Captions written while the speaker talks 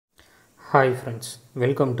Hi friends,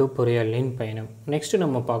 welcome to Poriyalanin Payanam. Next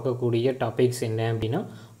நம்ம பார்க்கக்கூடிய topics என்ன அப்படின்னா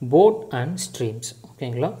boat and streams.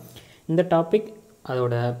 ஓகேங்களா? இந்த டாபிக்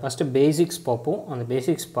அதோட ஃபர்ஸ்ட் பேசிக்ஸ் பார்ப்போம். அந்த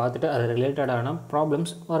பேசிக்ஸ் பார்த்துட்டு அது ரிலேட்டடான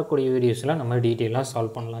ப்ராப்ளம்ஸ் வரக்கூடிய வீடியோஸ்லாம் நம்ம டீட்டெயிலாக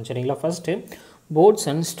சால்வ் பண்ணலாம். சரிங்களா? ஃபஸ்ட்டு போட்ஸ்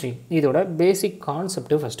அண்ட் ஸ்ட்ரீம் இதோட பேசிக்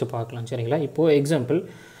கான்செப்ட் ஃபஸ்ட்டு பார்க்கலாம். சரிங்களா? இப்போது எக்ஸாம்பிள்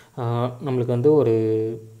நம்மளுக்கு வந்து ஒரு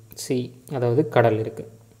அதாவது கடல் இருக்குது.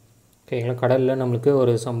 ஓகேங்களா? கடலில் நம்மளுக்கு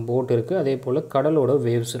ஒரு சம் போட் இருக்குது. அதே போல் கடலோட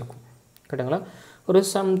வேவ்ஸ் இருக்கும். கரெக்டுங்களா? ஒரு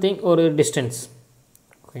சம்திங் ஒரு டிஸ்டன்ஸ்,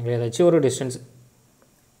 ஓகேங்களா, ஏதாச்சும் ஒரு டிஸ்டன்ஸ்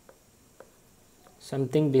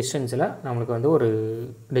சம்திங் டிஸ்டன்ஸில் நம்மளுக்கு வந்து ஒரு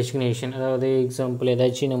டெஸ்டினேஷன், அதாவது எக்ஸாம்பிள்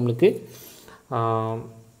ஏதாச்சும் நம்மளுக்கு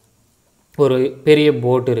ஒரு பெரிய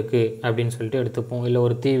போட் இருக்குது அப்படின்னு சொல்லிட்டு எடுத்துப்போம், இல்லை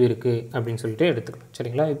ஒரு தீவு இருக்குது அப்படின்னு சொல்லிட்டு எடுத்துக்கலாம்.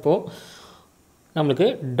 சரிங்களா? இப்போது நம்மளுக்கு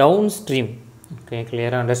டவுன் ஸ்ட்ரீம், ஓகே,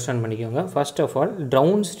 கிளியராக அண்டர்ஸ்டாண்ட் பண்ணிக்கோங்க. ஃபர்ஸ்ட் ஆஃப் ஆல்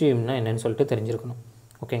டவுன் ஸ்ட்ரீம்னா என்னன்னு சொல்லிட்டு தெரிஞ்சிருக்கணும்.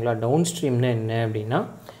 ஓகேங்களா? டவுன் ஸ்ட்ரீம்னா என்ன அப்படின்னா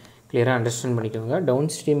கிளியராக அண்டர்ஸ்டாண்ட் பண்ணிக்கோங்க. டவுன்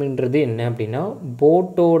ஸ்ட்ரீம்ன்றது என்ன அப்படின்னா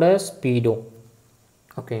போட்டோட ஸ்பீடும்,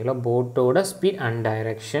 ஓகேங்களா, போட்டோட ஸ்பீட் அண்ட்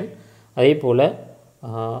டைரெக்ஷன், அதே போல்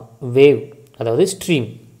வேவ் அதாவது ஸ்ட்ரீம்,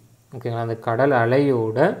 ஓகேங்களா, அந்த கடல்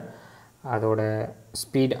அலையோட அதோட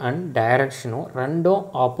ஸ்பீட் அண்ட் டைரெக்ஷனும் ரெண்டும்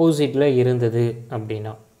ஆப்போசிட்டில் இருந்தது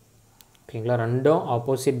அப்படின்னா, ஓகேங்களா, ரெண்டும்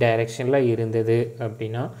ஆப்போசிட் டைரெக்ஷனில் இருந்தது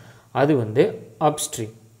அப்படின்னா அது வந்து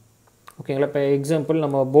அப்ஸ்ட்ரீம். ஓகேங்களா? இப்போ எக்ஸாம்பிள்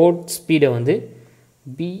நம்ம போட் ஸ்பீடை வந்து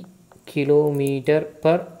பி கிலோமீட்டர்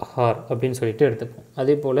பர் ஹார் அப்படின்னு சொல்லிட்டு எடுத்துப்போம்.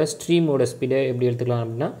 அதே போல் ஸ்ட்ரீமோட ஸ்பீடை எப்படி எடுத்துக்கலாம்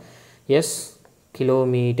அப்படின்னா எஸ்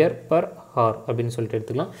கிலோமீட்டர் பர் ஹார் அப்படின்னு சொல்லிட்டு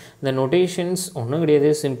எடுத்துக்கலாம். இந்த நோட்டேஷன்ஸ் ஒன்றும் கிடையாது.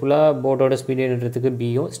 சிம்பிளாக போட்டோட ஸ்பீடுன்றதுக்கு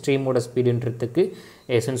பியும் ஸ்ட்ரீமோட ஸ்பீடுன்றதுக்கு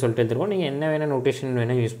எஸ்ன்னு சொல்லிட்டு எடுத்துருக்கோம். நீங்கள் என்ன வேணால் நோட்டேஷன்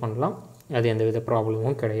வேணால் யூஸ் பண்ணலாம், அது எந்த வித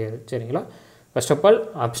ப்ராப்ளமும் கிடையாது. சரிங்களா? ஃபர்ஸ்ட் ஆஃப் ஆல்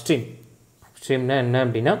அப்ஸ்ட்ரீம்னா என்ன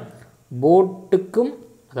அப்படின்னா போட்டுக்கும்,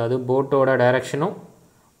 அதாவது போட்டோட டைரெக்ஷனும்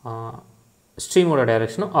ஸ்ட்ரீமோட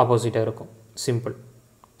டைரெக்ஷனும் ஆப்போசிட்டாக இருக்கும். சிம்பிள்.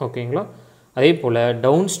 ஓகேங்களா? அதே போல்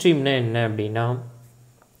டவுன் ஸ்ட்ரீம்னா என்ன அப்படின்னா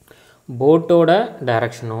போட்டோட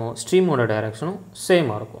டைரெக்ஷனும் ஸ்ட்ரீமோட டைரெக்ஷனும்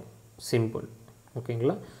சேமாக இருக்கும். சிம்பிள்.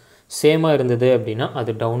 ஓகேங்களா? சேமாக இருந்தது அப்படின்னா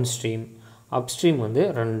அது டவுன் ஸ்ட்ரீம். அப்ஸ்ட்ரீம் வந்து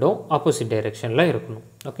ரெண்டும் ஆப்போசிட் டைரெக்ஷனில் இருக்கணும்.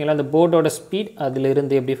 ஓகேங்களா? அந்த போட்டோட ஸ்பீட்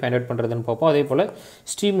அதிலிருந்து எப்படி ஃபைண்ட் அவுட் பண்ணுறதுன்னு பார்ப்போம். அதே போல்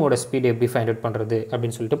ஸ்ட்ரீமோட ஸ்பீட் எப்படி ஃபைண்ட் அவுட் பண்ணுறது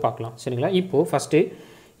அப்படின்னு சொல்லிட்டு பார்க்கலாம். சரிங்களா? இப்போது ஃபஸ்ட்டு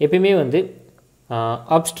எப்பயுமே வந்து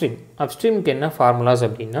அப்ஸ்ட்ரீமுக்கு என்ன ஃபார்முலாஸ்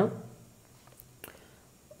அப்படின்னா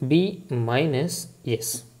பி மைனஸ் எஸ்.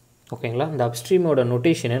 ஓகேங்களா? இந்த அப்ஸ்ட்ரீமோட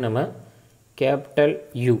நோட்டேஷனை நம்ம கேபிட்டல்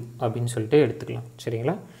யூ அப்படின்னு சொல்லிட்டு எடுத்துக்கலாம்.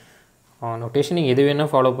 சரிங்களா? நோட்டேஷன் நீங்கள் எது வேணால்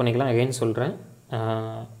ஃபாலோ பண்ணிக்கலாம். அகைன் சொல்கிறேன்,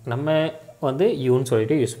 நம்ம வந்து யூன்னு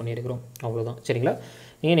சொல்லிட்டு யூஸ் பண்ணியிருக்கிறோம், அவ்வளோதான். சரிங்களா?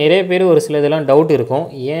 நீங்கள் நிறைய பேர் ஒரு சில இதெல்லாம் டவுட் இருக்கும்,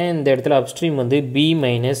 ஏன் இந்த இடத்துல அப்ஸ்ட்ரீம் வந்து பி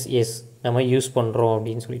மைனஸ் எஸ் நம்ம யூஸ் பண்ணுறோம்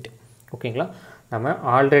அப்படின்னு சொல்லிட்டு. ஓகேங்களா? நம்ம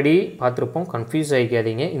ஆல்ரெடி பார்த்துருப்போம், கன்ஃபியூஸ்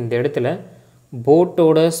ஆகிக்காதீங்க. இந்த இடத்துல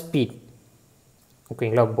போட்டோட ஸ்பீட்,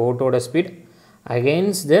 ஓகேங்களா, போட்டோட ஸ்பீட்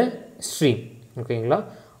அகெயின்ஸ்ட் த ஸ்ட்ரீம். ஓகேங்களா?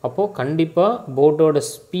 அப்போது கண்டிப்பாக போட்டோட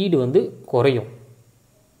ஸ்பீடு வந்து குறையும்.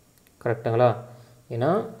 கரெக்டுங்களா?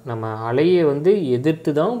 ஏன்னா நம்ம அலையை வந்து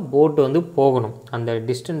எதிர்த்து தான் போட்டு வந்து போகணும், அந்த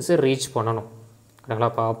டிஸ்டன்ஸை ரீச் பண்ணணும்.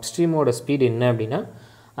 கரெக்டுங்களா? அப்போ அப்ஸ்ட்ரீமோட ஸ்பீடு என்ன அப்படின்னா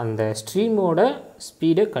அந்த ஸ்ட்ரீமோட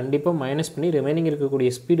ஸ்பீடை கண்டிப்பாக மைனஸ் பண்ணி ரிமைனிங் இருக்கக்கூடிய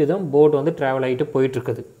ஸ்பீடு தான் போட் வந்து ட்ராவல் ஆகிட்டு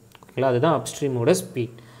போயிட்டுருக்குது. ஓகேங்களா? அதுதான் அப்ஸ்ட்ரீமோட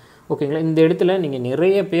ஸ்பீட். ஓகேங்களா? இந்த இடத்துல நீங்கள்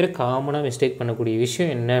நிறைய பேர் காமனாக மிஸ்டேக் பண்ணக்கூடிய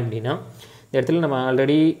விஷயம் என்ன அப்படின்னா இந்த இடத்துல நம்ம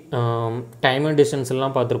ஆல்ரெடி டைம் அண்ட் டிஸ்டன்ஸ்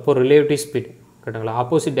எல்லாம் பார்த்துருப்போம். ரிலேட்டிவ் ஸ்பீட், கரெக்டுங்களா,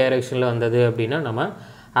 ஆப்போசிட் டைரெக்ஷனில் வந்தது அப்படின்னா நம்ம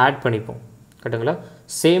ஆட் பண்ணிப்போம். கரெக்டுங்களா?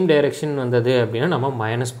 சேம் டைரெக்ஷன் வந்தது அப்படின்னா நம்ம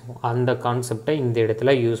மைனஸ் பண்ணுவோம். அந்த கான்செப்டை இந்த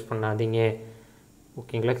இடத்துல யூஸ் பண்ணாதீங்க.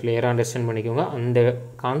 ஓகேங்களா? கிளியராக அண்டர்ஸ்டாண்ட் பண்ணிக்கோங்க. அந்த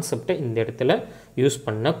கான்செப்டை இந்த இடத்துல யூஸ்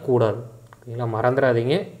பண்ணக்கூடாது. ஓகேங்களா?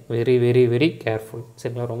 மறந்துடாதீங்க. Very very very careful.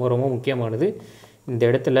 சரிங்களா? ரொம்ப ரொம்ப முக்கியமானது. இந்த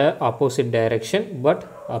இடத்துல ஆப்போசிட் டைரெக்ஷன், பட்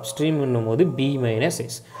அப்ஸ்ட்ரீம் போது B minus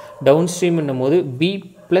S, down stream போது பி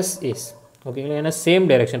ப்ளஸ் எஸ். ஓகேங்களா? ஏன்னா சேம்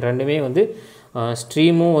டைரெக்ஷன், ரெண்டுமே வந்து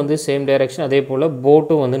ஸ்ட்ரீமும் வந்து சேம் டைரெக்ஷன், அதே போல்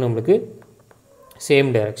போட்டும் வந்து நம்மளுக்கு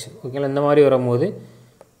சேம் டைரெக்ஷன். ஓகேங்களா? இந்த மாதிரி வரும்போது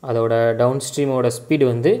அதோட டவுன் ஸ்ட்ரீமோட ஸ்பீடு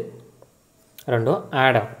வந்து ரெண்டும்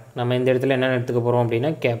ஆட் ஆகும். நம்ம இந்த இடத்துல என்ன எடுத்துக்க போகிறோம் அப்படின்னா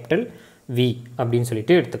கேபிட்டல் வி அப்படின்னு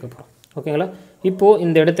சொல்லிட்டு எடுத்துக்க போகிறோம். ஓகேங்களா? இப்போது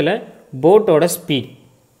இந்த இடத்துல போட்டோட ஸ்பீட்,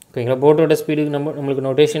 ஓகேங்களா, போட்டோட ஸ்பீடுக்கு நம்மளுக்கு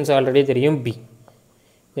நோட்டேஷன்ஸ் ஆல்ரெடி தெரியும், பி.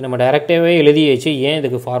 இது நம்ம டைரெக்டாகவே எழுதி வச்சு ஏன்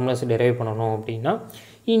இதுக்கு ஃபார்முலாஸ் டெரைவ் பண்ணணும் அப்படின்னா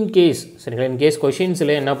இன்கேஸ், சரிங்களா, இன்கேஸ்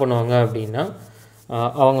கொஷின்ஸில் என்ன பண்ணுவாங்க அப்படின்னா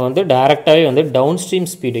அவங்க வந்து டைரெக்டாகவே வந்து டவுன் ஸ்ட்ரீம்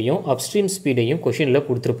ஸ்பீடையும் அப்ஸ்ட்ரீம் ஸ்பீடையும் கொஷினில்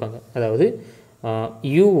கொடுத்துருப்பாங்க. அதாவது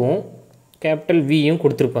யூவும் கேபிட்டல் வியும்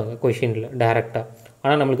கொடுத்துருப்பாங்க கொஷினில் டைரெக்டாக.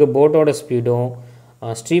 ஆனால் நம்மளுக்கு போட்டோட ஸ்பீடும்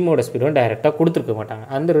ஸ்ட்ரீமோட ஸ்பீடும் டைரெக்டாக கொடுத்துருக்க மாட்டாங்க.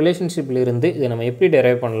 அந்த ரிலேஷன்ஷிப்பில் இருந்து இதை நம்ம எப்படி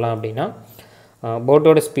டெரைவ் பண்ணலாம் அப்படின்னா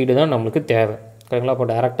போட்டோட ஸ்பீடு தான் நம்மளுக்கு தேவை. கரெக்டுங்களா? அப்போ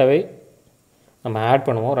டைரெக்டாகவே நம்ம ஆட்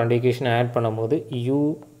பண்ணுவோம், ரெண்டு ஈக்குவேஷனை ஆட் பண்ணும்போது u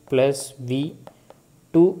 + v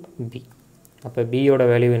 2b. அப்போ bயோட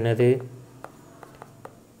வேல்யூ என்னது?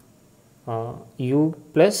 u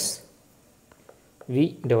 + v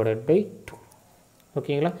divided by 2.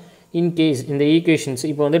 ஓகேங்களா? இன்கேஸ் இந்த ஈக்குவேஷன்ஸ்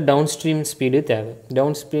இப்போ வந்து டவுன்ஸ்ட்ரீம் ஸ்பீடு தேவை,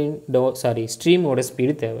 ஸ்ட்ரீமோட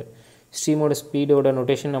ஸ்பீடு தேவை. ஸ்ட்ரீமோட ஸ்பீடோட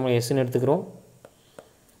நோட்டேஷன் நம்ம எஸ்ன்னு எடுத்துக்கிறோம்.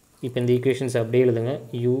 இப்போ இந்த ஈக்குவேஷன்ஸ் அப்படியே எழுதுங்க.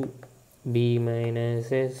 u b -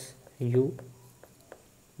 s u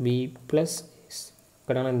b + s.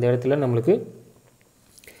 கடவுள் இந்த இடத்துல நம்மளுக்கு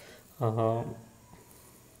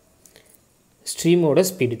ஸ்ட்ரீமோட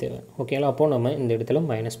ஸ்பீடு தேவை. ஓகேங்களா? அப்போது நம்ம இந்த இடத்துல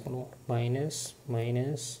மைனஸ் பண்ணுவோம்.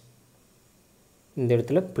 மைனஸ் இந்த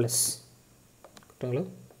இடத்துல ப்ளஸ். கரெக்டுங்களா?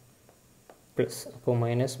 ப்ளஸ். அப்போது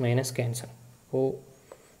மைனஸ் கேன்சல். அப்போது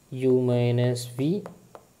u - v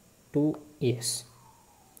 2s.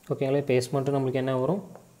 ஓகேங்களா? இப்போ எஸ் மட்டும் நம்மளுக்கு என்ன வரும்?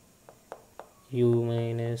 u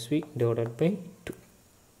 - v divided by 2.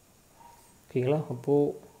 ஓகேங்களா? அப்போது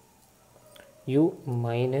u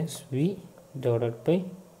 - v divided by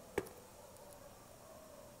 2.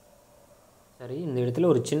 சரி, இந்த இடத்துல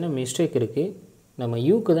ஒரு சின்ன மிஸ்டேக் இருக்குது. நம்ம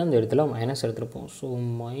யூக்கு தான் இந்த இடத்துல மைனஸ் எடுத்துருப்போம். So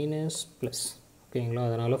minus plus. ஓகேங்களா?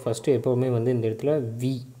 அதனால் ஃபஸ்ட்டு எப்போவுமே வந்து இந்த இடத்துல v.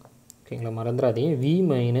 ஓகேங்களா? மறந்துடாதீங்க, v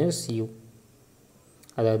 - u.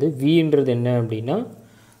 அதாவது vன்றது என்ன அப்படின்னா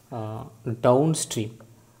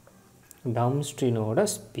டவுன்ஸ்ட்ரீமோட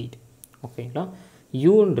ஸ்பீட். ஓகேங்களா?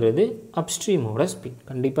 யூன்றது அப்ஸ்ட்ரீமோட ஸ்பீட்.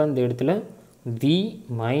 கண்டிப்பாக இந்த இடத்துல v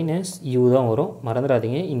 - u தான் வரும்,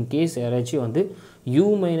 மறந்துடாதீங்க. இன்கேஸ் யாராச்சும் வந்து u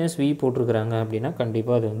 - v போட்டிருக்கிறாங்க அப்படின்னா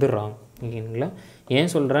கண்டிப்பாக அது வந்து ராங். ஓகேங்களா?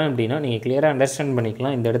 ஏன் சொல்கிறேன் அப்படின்னா நீங்கள் கிளியராக அண்டர்ஸ்டாண்ட்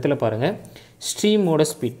பண்ணிக்கலாம். இந்த இடத்துல பாருங்கள், ஸ்ட்ரீமோட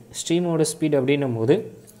ஸ்பீட் அப்படின்னும் போது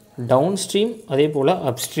டவுன் ஸ்ட்ரீம் அதே போல்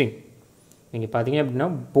அப்ஸ்ட்ரீம். நீங்கள் பார்த்தீங்க அப்படின்னா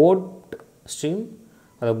போட் ஸ்ட்ரீம்,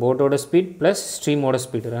 அதை போட்டோட ஸ்பீட் ப்ளஸ் ஸ்ட்ரீமோட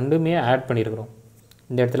ஸ்பீட் ரெண்டுமே ஆட் பண்ணியிருக்கிறோம்.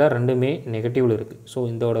 இந்த இடத்துல ரெண்டுமே நெகட்டிவில் இருக்குது. ஸோ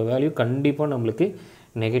இதோட வேல்யூ கண்டிப்பாக நம்மளுக்கு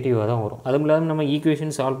நெகட்டிவாக தான் வரும். அதுவும் இல்லாமல் நம்ம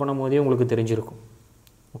ஈக்குவேஷன் சால்வ் பண்ணும் போதே உங்களுக்கு தெரிஞ்சிருக்கும்.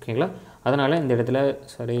 ஓகேங்களா? அதனால் இந்த இடத்துல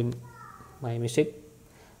சரி, மை மிஸ்டேக்,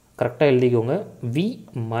 கரெக்டாக எழுதிக்கோங்க. v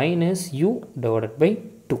 - u divided by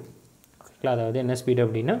 2. ஓகேங்களா? அதாவது என்ன ஸ்பீட்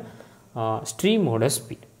அப்படின்னா ஸ்ட்ரீமோட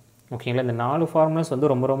ஸ்பீட். ஓகேங்களா? இந்த 4 ஃபார்முலாஸ் வந்து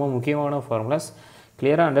ரொம்ப ரொம்ப முக்கியமான ஃபார்முலாஸ்.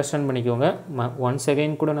 கிளியராக அண்டர்ஸ்டாண்ட் பண்ணிக்கோங்க. ஒன்ஸ்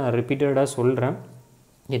அகைன் கூட நான் ரிப்பீட்டடாக சொல்கிறேன்.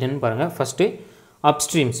 என்னென்னு பாருங்கள். First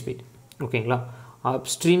upstream speed. ஓகேங்களா?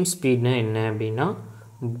 அப்ஸ்ட்ரீம் ஸ்பீட்னா என்ன அப்படின்னா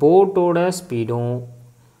போட்டோட ஸ்பீடும்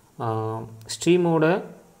ஸ்ட்ரீமோட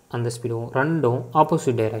அந்த ஸ்பீடும் ரெண்டும்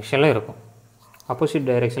ஆப்போசிட் டைரெக்ஷனில்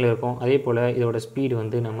இருக்கும். அதே போல் இதோட ஸ்பீடு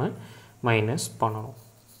வந்து நம்ம மைனஸ் பண்ணணும்.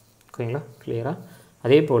 ஓகேங்களா? கிளியராக?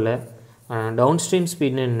 அதே போல் டவுன்ஸ்ட்ரீம்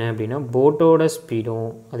ஸ்பீட்னு என்ன அப்படின்னா போட்டோட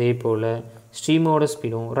ஸ்பீடும் அதே போல் ஸ்ட்ரீமோட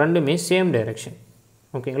ஸ்பீடும் ரெண்டுமே சேம் டைரெக்ஷன்.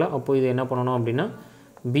 ஓகேங்களா? அப்போது இது என்ன பண்ணணும் அப்படின்னா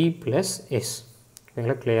b + s.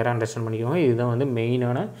 ஓகேங்களா? கிளியராக அண்டர்ஸ்டாண்ட் பண்ணிக்கோங்க. இதுதான் வந்து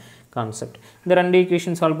மெயினான கான்செப்ட். இந்த ரெண்டு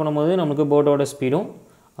ஈக்குவேஷன் சால்வ் பண்ணும்போது நமக்கு போட்டோட ஸ்பீடும்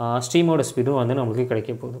ஸ்ட்ரீமோட ஸ்பீடும் வந்து நமக்கு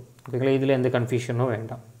கிடைக்க போகுது. ஓகேங்களா? இதில் எந்த கன்ஃபியூஷனும்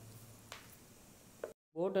வேண்டாம்.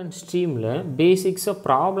 போட் அண்ட் ஸ்ட்ரீமில் பேசிக்ஸாக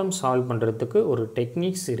ப்ராப்ளம் சால்வ் பண்ணுறதுக்கு ஒரு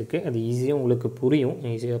டெக்னிக்ஸ் இருக்குது. அது ஈஸியாக உங்களுக்கு புரியும்.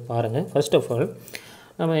 ஈஸியாக பாருங்கள். ஃபர்ஸ்ட் ஆஃப் ஆல்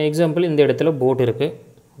நம்ம எக்ஸாம்பிள் இந்த இடத்துல போட் இருக்குது.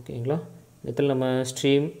 ஓகேங்களா? இடத்துல நம்ம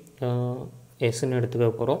ஸ்ட்ரீம் எஸ்ன்னு எடுத்துக்க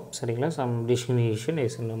போகிறோம். சரிங்களா? சம் டெஸ்டினேஷன்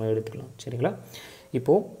எஸ்ன்னு நம்ம எடுத்துக்கலாம். சரிங்களா?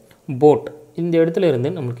 இப்போது போட் இந்த இடத்துல இருந்து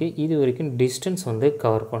நமக்கு இது வரைக்கும் டிஸ்டன்ஸ் வந்து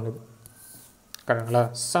கவர் பண்ணுது. கரெக்டுங்களா?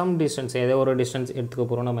 சம் டிஸ்டன்ஸ், ஏதோ ஒரு டிஸ்டன்ஸ் எடுத்துக்க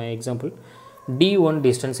போகிறோம். நம்ம எக்ஸாம்பிள் d1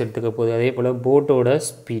 டிஸ்டன்ஸ் எடுத்துக்க போகுது. அதே போல் போட்டோட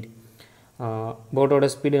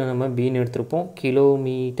ஸ்பீடு நம்ம பின்னு எடுத்துருப்போம்,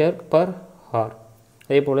 km/h.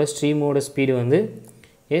 அதே போல் ஸ்ட்ரீமோட ஸ்பீடு வந்து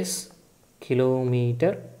s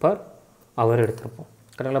km/h எடுத்துருப்போம்.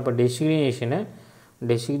 கரெக்டாக? இப்போ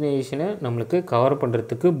டெஸ்டினேஷனை நம்மளுக்கு கவர்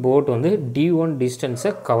பண்ணுறதுக்கு போட் வந்து d1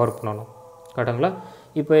 டிஸ்டன்ஸை கவர் பண்ணணும். கரெக்டுங்களா?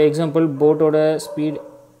 இப்போ எக்ஸாம்பிள் போட்டோட ஸ்பீடு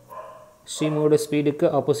ஸ்ட்ரீமோட ஸ்பீடுக்கு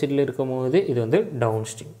ஆப்போசிட்டில் இருக்கும் போது இது வந்து டவுன்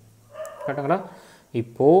ஸ்ட்ரீம். கரெக்டுங்களா?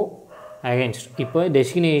 இப்போது அகைன்ஸ்ட் இப்போ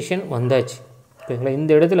டெஸ்டினேஷன் வந்தாச்சு. ஓகேங்களா?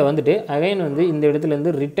 இந்த இடத்துல வந்துட்டு அகைன் வந்து இந்த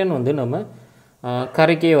இடத்துலேருந்து ரிட்டன் வந்து நம்ம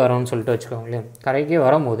கரைக்கே வரோம்னு சொல்லிட்டு வச்சுக்கோங்களேன். கரைக்கே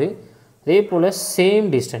வரும்போது அதே போல் சேம்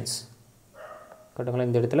டிஸ்டன்ஸ். கரெக்டுங்களா?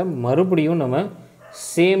 இந்த இடத்துல மறுபடியும் நம்ம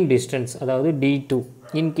சேம் டிஸ்டன்ஸ், அதாவது d2.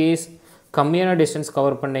 இன்கேஸ் கம்மியான டிஸ்டன்ஸ்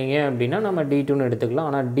கவர் பண்ணிங்க அப்படின்னா நம்ம d2ன்னு எடுத்துக்கலாம்.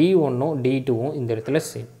 ஆனால் d1ம் d2வும் இந்த இடத்துல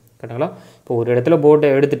சேம். கரெக்டுங்களா? இப்போ ஒரு இடத்துல போட்டை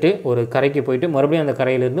எடுத்துகிட்டு ஒரு கரைக்கு போயிட்டு மறுபடியும் அந்த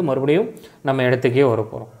கரையிலேருந்து மறுபடியும் நம்ம இடத்துக்கே வர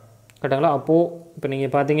போகிறோம். கரெக்டுங்களா? அப்போது இப்போ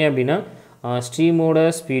நீங்கள் பார்த்தீங்க அப்படின்னா ஸ்ட்ரீமோட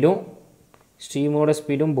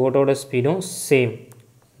ஸ்பீடும் போட்டோட ஸ்பீடும் சேம்.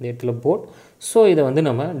 இந்த இடத்துல போட். ஸோ இதை வந்து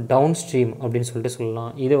நம்ம டவுன் ஸ்ட்ரீம் அப்படின்னு சொல்லிட்டு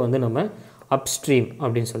சொல்லலாம். இதை வந்து நம்ம அப் ஸ்ட்ரீம்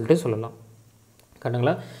அப்படின்னு சொல்லிட்டு சொல்லலாம்.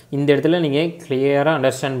 கரெக்டுங்களா? இந்த இடத்துல நீங்கள் கிளியராக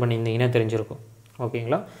அண்டர்ஸ்டாண்ட் பண்ணியிருந்தீங்கன்னா தெரிஞ்சிருக்கும்.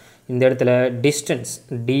 ஓகேங்களா? இந்த இடத்துல டிஸ்டன்ஸ்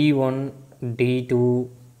d1 d2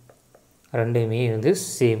 ரெண்டுமே வந்து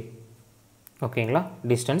சேம். ஓகேங்களா,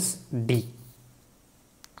 டிஸ்டன்ஸ் d.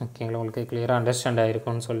 ஓகேங்களா, உங்களுக்கு கிளியராக அண்டர்ஸ்டாண்ட்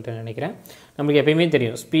ஆகிருக்கும்னு சொல்லிட்டு நினைக்கிறேன். நம்மளுக்கு எப்பயுமே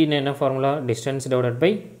தெரியும் ஸ்பீட் என்ன formula, distance divided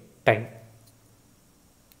by time.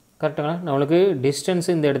 கரெக்டுங்களா, நம்மளுக்கு டிஸ்டன்ஸ்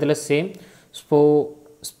இந்த இடத்துல சேம். ஸோ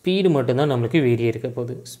ஸ்பீடு மட்டும்தான் நம்மளுக்கு வேரி இருக்க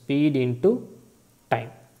போகுது. Speed into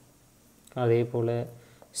time. அதே போல்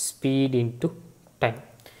ஸ்பீட் இன்ட்டு டைம்.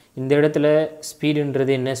 இந்த இடத்துல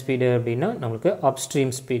ஸ்பீடுன்றது என்ன ஸ்பீடு அப்படின்னா நம்மளுக்கு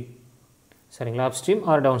அப்ஸ்ட்ரீம் ஸ்பீட். சரிங்களா, அப்ஸ்ட்ரீம்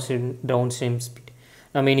ஆர் டவுன்ஸ்ட்ரீம் ஸ்பீட்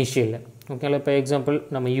நம்ம இனிஷியலில். ஓகேங்களா, இப்போ எக்ஸாம்பிள்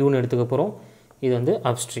நம்ம யூன்னு எடுத்துக்க போகிறோம். இது வந்து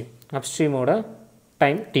upstream. அப்ஸ்ட்ரீமோட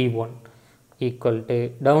time t1 equal to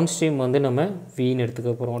downstream வந்து நம்ம வின்னு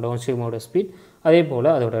எடுத்துக்க போகிறோம், டவுன்ஸ்ட்ரீமோட ஸ்பீட். அதே போல்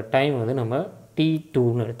அதோட டைம் வந்து நம்ம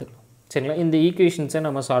t2ன்னு எடுத்துக்கலாம். சரிங்களா, இந்த ஈக்குவேஷன்ஸை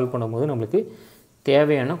நம்ம சால்வ் பண்ணும்போது நம்மளுக்கு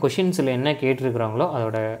தேவையான கொஷின்ஸில் என்ன கேட்டிருக்கிறாங்களோ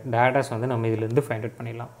அதோட டேட்டாஸ் வந்து நம்ம இதிலேருந்து ஃபைண்ட் அவுட்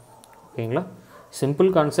பண்ணிடலாம். ஓகேங்களா, சிம்பிள்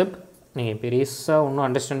கான்செப்ட். நீங்கள் பெருசாக ஒன்றும்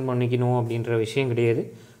அண்டர்ஸ்டாண்ட் பண்ணிக்கணும் அப்படின்ற விஷயம் கிடையாது.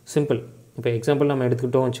 சிம்பிள். இப்போ எக்ஸாம்பிள் நம்ம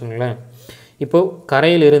எடுத்துக்கிட்டோம் வச்சுக்கோங்களேன். இப்போது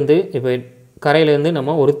கரையிலேருந்து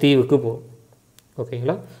நம்ம ஒரு தீவுக்கு போகிறோம்.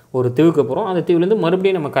 ஓகேங்களா, ஒரு தீவுக்கு போகிறோம். அந்த தீவுலேருந்து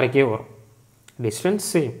மறுபடியும் நம்ம கரைக்கே வரோம். Distance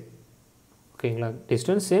same. ஓகேங்களா,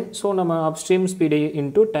 டிஸ்டன்ஸ் சேம். ஸோ நம்ம அப்ஸ்ட்ரீம் ஸ்பீடு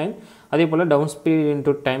இன்ட்டு டைம், அதே போல் டவுன் ஸ்பீட்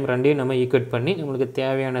இன்ட்டு டைம் ரெண்டையும் நம்ம ஈக்குவேட் பண்ணி நம்மளுக்கு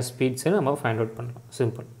தேவையான ஸ்பீட்ஸை நம்ம ஃபைண்ட் அவுட் பண்ணலாம்.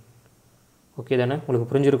 சிம்பிள். ஓகே தானே, உங்களுக்கு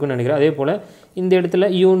புரிஞ்சிருக்குன்னு நினைக்கிறேன். அதே போல் இந்த இடத்துல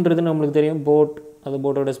யூன்றது நம்மளுக்கு தெரியும், போட். அது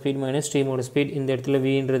போட்டோட ஸ்பீட் மைனஸ் ஸ்ட்ரீமோட ஸ்பீட். இந்த இடத்துல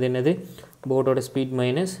வின்றது என்னது, போட்டோட speed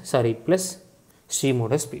plus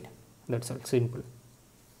ஸ்ட்ரீமோட speed. That's all, simple.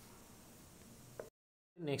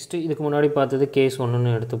 Next இதுக்கு முன்னாடி பார்த்தது கேஸ் 1ன்னு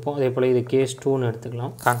எடுத்துப்போம். அதே போல் இது கேஸ் 2ன்னு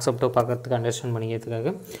எடுத்துக்கலாம், கான்செப்டை பார்க்குறதுக்கு அண்டர்ஸ்டாண்ட்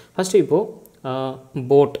பண்ணிக்கிறதுக்காக. ஃபஸ்ட்டு இப்போது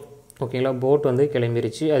போட். ஓகேங்களா, போட் வந்து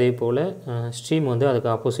கிளம்பிருச்சு. அதே போல் ஸ்ட்ரீம் வந்து அதுக்கு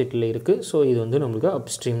ஆப்போசிட்டில் இருக்குது. ஸோ இது வந்து நம்மளுக்கு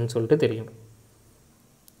அப் ஸ்ட்ரீம்னு சொல்லிட்டு தெரியும்.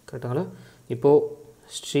 கரெக்டுங்களா, இப்போது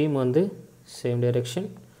ஸ்ட்ரீம் வந்து சேம் டைரெக்ஷன்,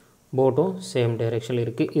 போட்டும் சேம் டைரெக்ஷனில்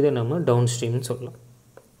இருக்குது. இதை நம்ம டவுன் ஸ்ட்ரீம்னு சொல்லலாம்.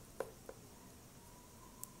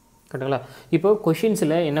 கரெக்டுங்களா, இப்போது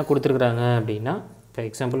கொஷின்ஸில் என்ன கொடுத்துருக்குறாங்க அப்படின்னா, இப்போ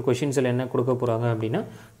எக்ஸாம்பிள் கொஷின்ஸில் என்ன கொடுக்க போகிறாங்க அப்படின்னா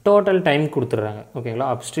டோட்டல் டைம் கொடுத்துட்றாங்க. ஓகேங்களா,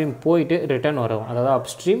 அப்ஸ்ட்ரீம் போயிட்டு ரிட்டர்ன் வரும். அதாவது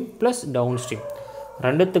அப்ஸ்ட்ரீம் ப்ளஸ் டவுன் ஸ்ட்ரீம்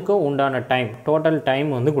ரெண்டுத்துக்கும் உண்டான டைம், டோட்டல்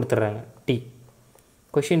டைம் வந்து கொடுத்துட்றாங்க.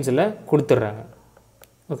 கொஷின்ஸில் கொடுத்துட்றாங்க.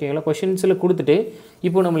 ஓகேங்களா, கொஷின்ஸில் கொடுத்துட்டு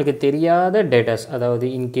இப்போ நம்மளுக்கு தெரியாத டேட்டாஸ், அதாவது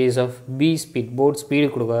in case of speed, boat speed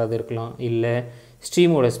கொடுக்காது இருக்கலாம், இல்லை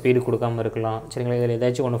ஸ்ட்ரீமோட ஸ்பீடு கொடுக்காமல் இருக்கலாம். சரிங்களா, இதில்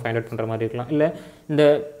ஏதாச்சும் ஒன்று ஃபைண்ட் அவுட் பண்ணுற மாதிரி இருக்கலாம். இல்லை இந்த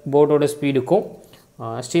போட்டோட ஸ்பீடுக்கும்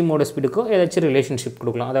ஸ்ட்ரீமோட ஸ்பீடுக்கும் ஏதாச்சும் ரிலேஷன்ஷிப்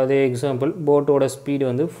கொடுக்கலாம். அதாவது எக்ஸாம்பிள் போட்டோட ஸ்பீடு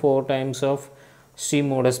வந்து 4 டைம்ஸ் ஆஃப்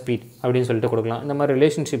ஸ்ட்ரீமோட ஸ்பீட் அப்படின்னு சொல்லிட்டு கொடுக்கலாம். இந்த மாதிரி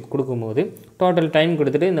ரிலேஷன்ஷிப் கொடுக்கும்போது டோட்டல் டைம்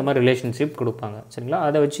கொடுத்துட்டு இந்த மாதிரி ரிலேஷன்ஷிப் கொடுப்பாங்க. சரிங்களா,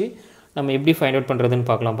 அதை வச்சு நம்ம எப்படி ஃபைண்ட் அவுட் பண்ணுறதுன்னு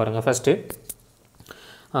பார்க்கலாம். பாருங்கள், ஃபஸ்ட்டு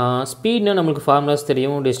ஸ்பீட்னா நம்மளுக்கு ஃபார்முலாஸ்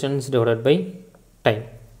தெரியும், டிஸ்டன்ஸ் டிவைடட் பை டைம்.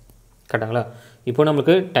 கரெக்டாங்களா, இப்போ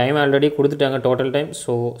நம்மளுக்கு டைம் ஆல்ரெடி கொடுத்துட்டாங்க, total time.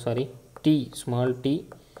 So small D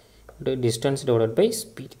distance divided by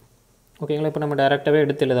speed. ஓகேங்களா, இப்போ நம்ம டேரெக்டாகவே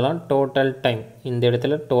எடுத்து எழுதலாம். டோட்டல் டைம், இந்த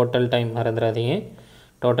இடத்துல டோட்டல் டைம் மறந்துடாதீங்க.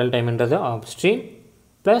 டோட்டல் டைம்ன்றது அப் ஸ்ட்ரீம்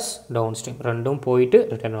ப்ளஸ் டவுன் ஸ்ட்ரீம் ரெண்டும் போயிட்டு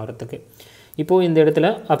ரிட்டர்ன் வரத்துக்கு. இப்போது இந்த இடத்துல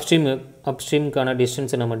அப்ஸ்ட்ரீமுக்கான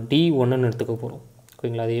டிஸ்டன்ஸை நம்ம d1ன்னு எடுத்துக்க போகிறோம்.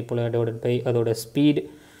 ஓகேங்களா, அதே போல் டிவைடட் பை அதோட ஸ்பீடு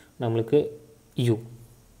நம்மளுக்கு u.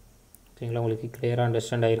 ஓகேங்களா, உங்களுக்கு கிளியராக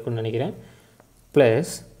அண்டர்ஸ்டாண்ட் ஆகிருக்குன்னு நினைக்கிறேன்.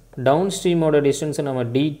 ப்ளஸ் டவுன் ஸ்ட்ரீமோட டிஸ்டன்ஸை நம்ம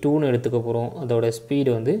d2ன்னு எடுத்துக்க போகிறோம். அதோட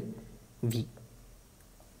ஸ்பீடு வந்து v.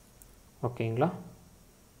 ஓகேங்களா,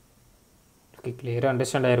 கிளியராக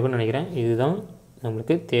அண்டர்ஸ்டாண்ட் ஆகிருக்குன்னு நினைக்கிறேன். இதுதான்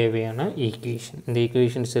நம்மளுக்கு தேவையான ஈக்குவேஷன். இந்த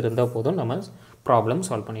ஈக்குவேஷன்ஸ் இருந்தால் போதும், நம்ம ப்ராப்ளம்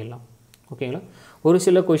சால்வ் பண்ணிடலாம். ஓகேங்களா, ஒரு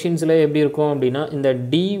சில கொஷின்ஸில் எப்படி இருக்கும் அப்படின்னா இந்த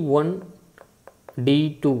d1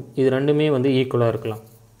 d2 இது ரெண்டுமே வந்து ஈக்குவலாக இருக்கலாம்.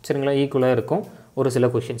 சரிங்களா, ஈக்குவலாக இருக்கும் ஒரு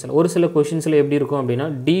சில கொஷின்ஸில் எப்படி இருக்கும் அப்படின்னா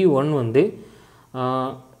d1 வந்து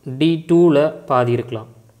d2வில் பாதி இருக்கலாம்.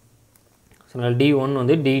 சரிங்களா, d1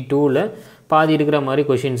 வந்து d2வில் பாதி இருக்கிற மாதிரி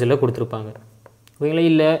கொஷின்ஸில் கொடுத்துருப்பாங்க. ஓகேங்களா,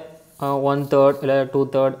 இல்லை 1/3 இல்லை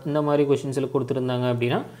 2/3 இந்த மாதிரி கொஷின்ஸில் கொடுத்துருந்தாங்க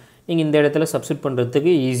அப்படின்னா நீங்கள் இந்த இடத்துல சப்ஸ்டிட்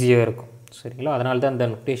பண்ணுறதுக்கு ஈஸியாக இருக்கும். சரிங்களா, அதனால தான் அந்த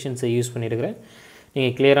நோட்டேஷன்ஸை யூஸ் பண்ணியிருக்கிறேன்.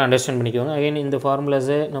 நீங்கள் கிளியராக அண்டர்ஸ்டாண்ட் பண்ணிக்கோங்க. அகைன் இந்த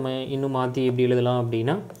ஃபார்முலாஸை நம்ம இன்னும் மாற்றி எப்படி எழுதலாம்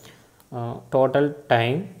அப்படின்னா total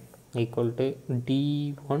time equal to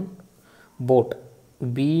d1 boat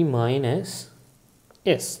b minus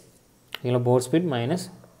s. ஓகேங்களா, boat speed minus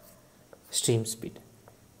stream speed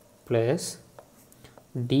plus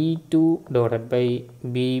d2 divided by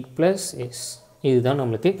b plus s. இதுதான்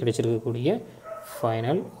நம்மளுக்கு கிடைச்சிருக்கக்கூடிய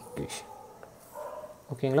ஃபைனல் ஈக்குவேஷன்.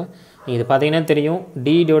 ஓகேங்களா, இது பார்த்தீங்கன்னா தெரியும்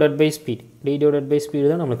d divided by speed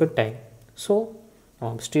தான் நம்மளுக்கு time. So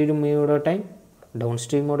அப்ஸ்ட்ரீமோட time down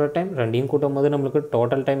ஸ்ட்ரீமோட time ரெண்டையும் கூட்டும் போது நம்மளுக்கு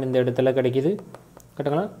டோட்டல் டைம் இந்த இடத்துல கிடைக்கிது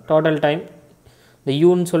கரெக்டுங்களா? டோட்டல் டைம் இந்த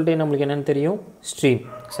யூன்னு சொல்லிட்டு நம்மளுக்கு என்னென்னு தெரியும், ஸ்ட்ரீம்,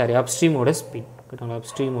 சாரி அப்ஸ்ட்ரீமோட ஸ்பீட். கரெக்டுங்களா?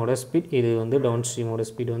 அப்ஸ்ட்ரீமோட ஸ்பீட், இது வந்து டவுன் ஸ்ட்ரீமோட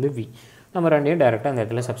ஸ்பீட் வந்து v. நம்ம ரெண்டையும் டேரெக்டாக அந்த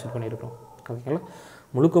இடத்துல சப்ஸ்டிட் பண்ணியிருக்கோம். ஓகேங்களா?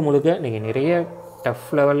 முழுக்க நீங்கள் நிறைய டஃப்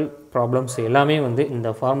லெவல் ப்ராப்ளம்ஸ் எல்லாமே வந்து இந்த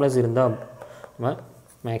ஃபார்முலாஸ் இருந்தால் நம்ம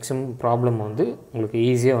மேக்ஸிமம் ப்ராப்ளம் வந்து உங்களுக்கு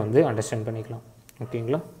ஈஸியாக வந்து அண்டர்ஸ்டாண்ட் பண்ணிக்கலாம்.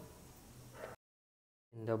 ஓகேங்களா?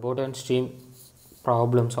 இந்த boat and stream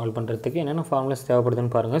problem solve பண்ணுறதுக்கு என்னென்ன ஃபார்முலாஸ்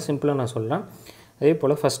தேவைப்படுதுன்னு பாருங்கள். சிம்பிளாக நான் சொல்கிறேன். அதே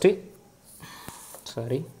போல் ஃபஸ்ட்டு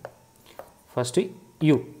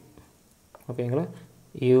u. ஓகேங்களா?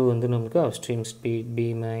 u வந்து நமக்கு upstream speed b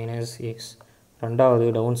minus S, ரெண்டாவது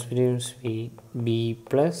down stream speed b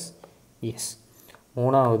plus S,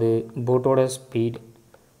 மூணாவது போட்டோட speed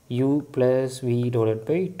u plus v divided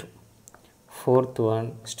by 2, fourth one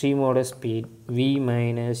ஸ்ட்ரீமோட speed v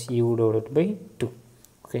minus u divided by 2.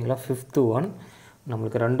 ஓகேங்களா? ஃபிஃப்த்து ஒன்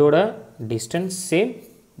நம்மளுக்கு ரெண்டோட distance same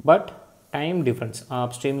but time difference,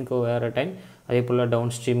 அப்ஸ்ட்ரீமுக்கு வேறு time, அதே போல்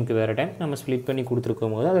down ஸ்ட்ரீமுக்கு வேறு time நம்ம split பண்ணி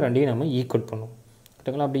கொடுத்துருக்கும் போது அது ரெண்டையும் நம்ம ஈக்குவேட் பண்ணுவோம்.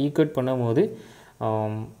 கரெக்டுங்களா? அப்படி ஈக்குவேட் பண்ணும்போது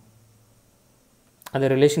அந்த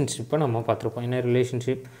ரிலேஷன்ஷிப்பை நம்ம பார்த்துருப்போம். என்ன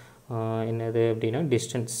ரிலேஷன்ஷிப், என்னது அப்படின்னா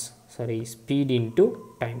distance, sorry speed into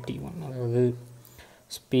time t1. அதாவது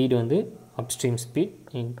ஸ்பீட் வந்து upstream speed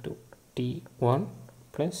into t1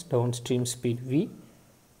 plus down stream speed v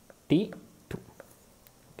t2.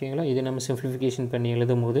 ஓகேங்களா? இதை நம்ம சிம்பிளிஃபிகேஷன் பண்ணி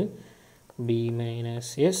எழுதும் போது b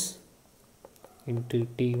minus S into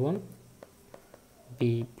t1 b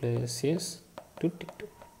plus S to t2.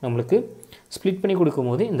 நம்மளுக்கு ஸ்ப்ளிட் பண்ணி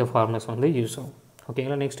கொடுக்கும்போது இந்த ஃபார்முலாஸ் வந்து யூஸ் ஆகும்.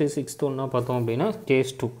 ஓகேங்களா? நெக்ஸ்ட்டு சிக்ஸ்த் ஒன்றா பார்த்தோம் அப்படின்னா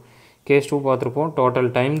கேஸ் டூ பார்த்துருப்போம். டோட்டல்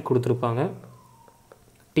டைம் கொடுத்துருப்பாங்க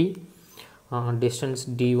t, distance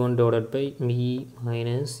d1 divided by b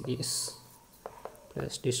minus S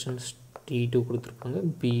plus distance t2 கொடுத்துருப்பாங்க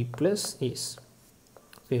b ப்ளஸ் எஸ்.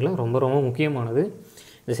 ஓகேங்களா? ரொம்ப முக்கியமானது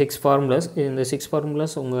இந்த சிக்ஸ்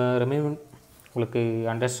ஃபார்முலாஸ் உங்கள் உங்களுக்கு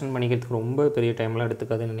அண்டர்ஸ்டாண்ட் பண்ணிக்கிறதுக்கு ரொம்ப பெரிய டைம்லாம்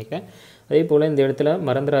எடுத்துக்காதுன்னு நினைக்கிறேன். அதே போல் இந்த இடத்துல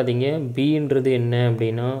மறந்துடாதீங்க, பின்றது என்ன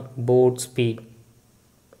அப்படின்னா போட் ஸ்பீட்.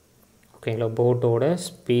 ஓகேங்களா? போட்டோட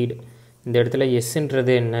ஸ்பீட். இந்த இடத்துல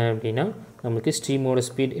எஸ்ன்றது என்ன அப்படின்னா நமக்கு ஸ்ட்ரீமோட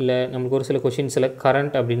ஸ்பீட், இல்லை நமக்கு ஒரு சில கொஷின்ஸில்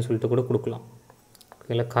கரண்ட் அப்படின்னு சொல்லிட்டு கூட கொடுக்கலாம்.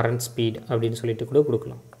 ஓகேங்களா? கரண்ட் ஸ்பீட் அப்படின்னு சொல்லிட்டு கூட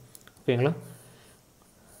கொடுக்கலாம். ஓகேங்களா?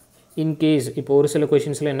 இன்கேஸ் இப்போ ஒரு சில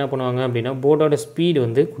கொஷின்ஸில் என்ன பண்ணுவாங்க அப்படின்னா போட்டோட ஸ்பீடு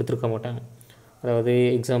வந்து கொடுத்துருக்க மாட்டாங்க. அதாவது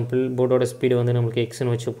எக்ஸாம்பிள் போட்டோட ஸ்பீடு வந்து நம்மளுக்கு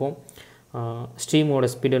எக்ஸ்ன்னு வச்சுப்போம், ஸ்ட்ரீமோட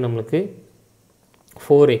ஸ்பீடு நம்மளுக்கு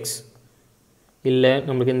 4x, இல்லை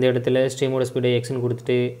நம்மளுக்கு இந்த இடத்துல ஸ்ட்ரீமோட ஸ்பீடு எக்ஸ்ன்னு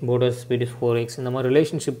கொடுத்துட்டு போட்டோட ஸ்பீடு 4x. இந்த மாதிரி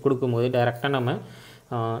ரிலேஷன்ஷிப் கொடுக்கும்போது டேரெக்டாக நம்ம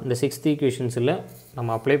இந்த 6th ஈக்குவேஷன்ஸில்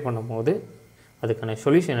நம்ம அப்ளை பண்ணும்போது அதுக்கான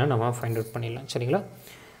சொல்யூஷனை நம்ம ஃபைண்ட் அவுட் பண்ணிடலாம். சரிங்களா?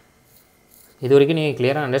 இது வரைக்கும் நீங்கள்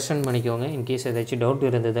கிளியராக அண்டர்ஸ்டாண்ட் பண்ணிக்கோங்க. இன்கேஸ் ஏதாச்சும் டவுட்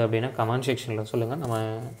இருந்தது அப்படின்னா கமெண்ட் செக்ஷனில் சொல்லுங்கள். நம்ம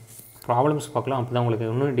ப்ராப்ளம்ஸ் பார்க்கலாம். அப்போ தான் உங்களுக்கு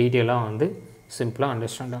இன்னும் டீட்டெயிலாக வந்து சிம்பிளாக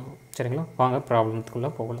அண்டர்ஸ்டாண்ட் ஆகும். சரிங்களா? வாங்க ப்ராப்ளத்துக்குள்ளே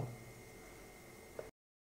போகலாம்.